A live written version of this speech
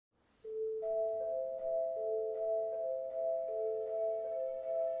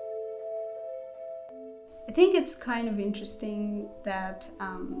I think it's kind of interesting that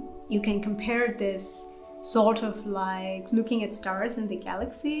you can compare this sort of like looking at stars in the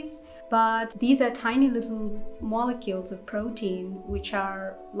galaxies, but these are tiny little molecules of protein which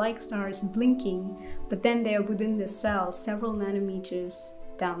are like stars blinking, but then they're within the cell several nanometers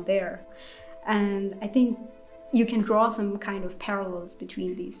down there. And I think you can draw some kind of parallels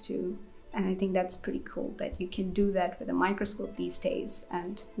between these two. And I think that's pretty cool that you can do that with a microscope these days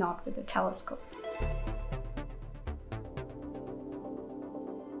and not with a telescope.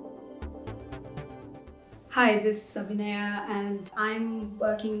 Hi, this is Abhinaya and I'm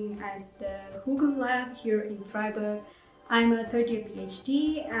working at the Hugel lab here in Freiburg. I'm a third-year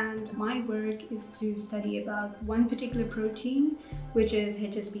PhD and my work is to study about one particular protein, which is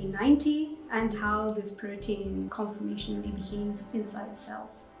HSP90, and how this protein conformationally behaves inside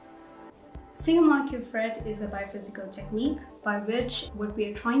cells. Single-molecule FRET is a biophysical technique by which what we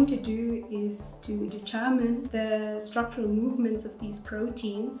are trying to do is to determine the structural movements of these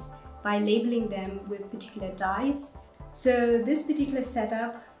proteins by labeling them with particular dyes. So this particular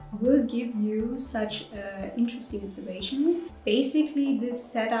setup will give you such interesting observations. Basically, this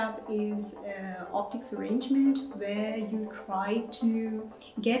setup is an optics arrangement where you try to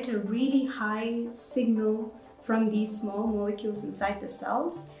get a really high signal from these small molecules inside the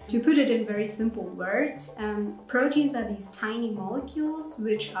cells. To put it in very simple words, proteins are these tiny molecules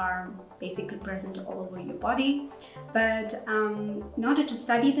which are basically present all over your body. But in order to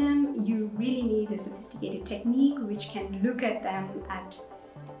study them, you really need a sophisticated technique which can look at them at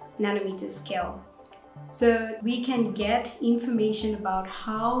nanometer scale. So we can get information about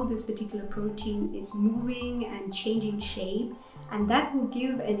how this particular protein is moving and changing shape, and that will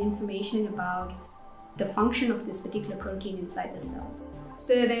give an information about the function of this particular protein inside the cell.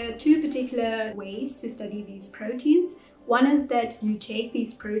 So there are two particular ways to study these proteins. One is that you take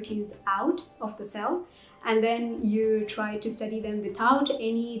these proteins out of the cell and then you try to study them without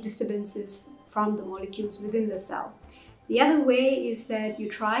any disturbances from the molecules within the cell. The other way is that you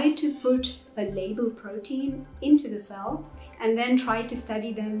try to put a labeled protein into the cell and then try to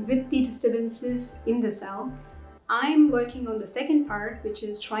study them with the disturbances in the cell. I'm working on the second part, which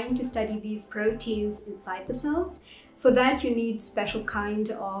is trying to study these proteins inside the cells. For that, you need special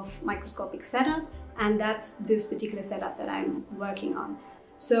kind of microscopic setup, and that's this particular setup that I'm working on.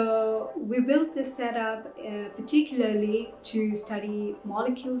 So we built this setup particularly to study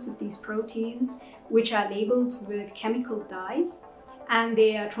molecules of these proteins, which are labeled with chemical dyes, and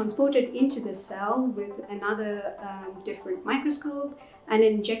they are transported into the cell with another different microscope, an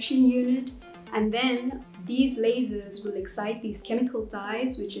injection unit, and then these lasers will excite these chemical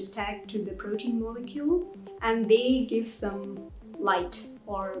dyes, which is tagged to the protein molecule, and they give some light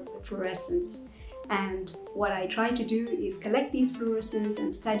or fluorescence. And what I try to do is collect these fluorescence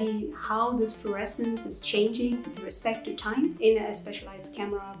and study how this fluorescence is changing with respect to time in a specialized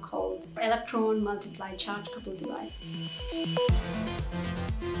camera called electron multiply charge coupled device.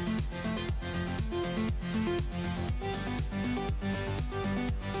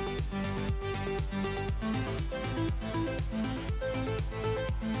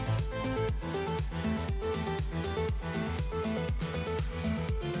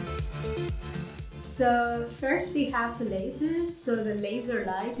 So first we have the lasers. So the laser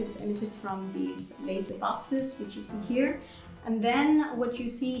light is emitted from these laser boxes, which you see here. And then what you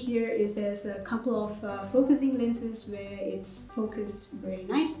see here is there's a couple of focusing lenses where it's focused very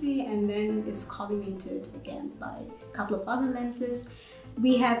nicely, and then it's collimated again by a couple of other lenses.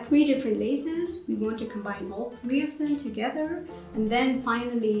 We have three different lasers. We want to combine all three of them together, and then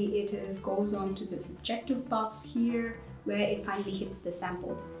finally it goes on to this objective box here where it finally hits the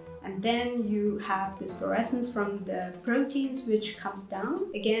sample. And then you have this fluorescence from the proteins which comes down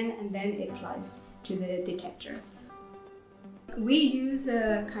again, and then it flies to the detector. We use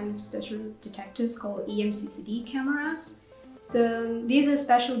a kind of special detectors called EMCCD cameras. So these are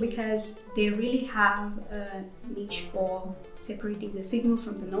special because they really have a niche for separating the signal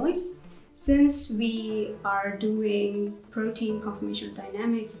from the noise. Since we are doing protein conformational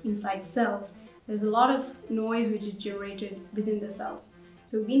dynamics inside cells, there's a lot of noise which is generated within the cells.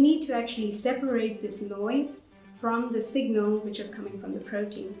 So we need to actually separate this noise from the signal which is coming from the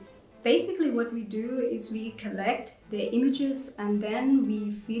protein. Basically what we do is we collect the images and then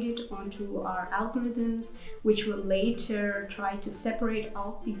we feed it onto our algorithms, which will later try to separate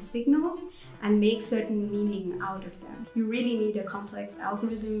out these signals and make certain meaning out of them. You really need a complex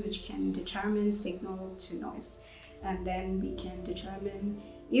algorithm which can determine signal to noise. And then we can determine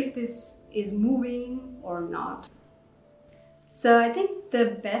if this is moving or not. So I think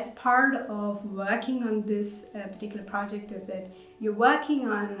the best part of working on this particular project is that you're working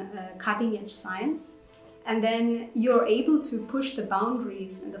on cutting edge science, and then you're able to push the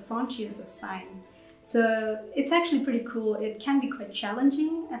boundaries and the frontiers of science. So it's actually pretty cool. It can be quite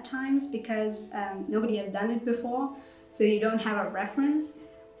challenging at times because nobody has done it before, so you don't have a reference,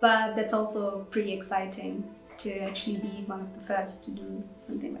 but that's also pretty exciting to actually be one of the first to do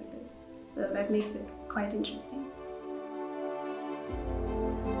something like this. So that makes it quite interesting.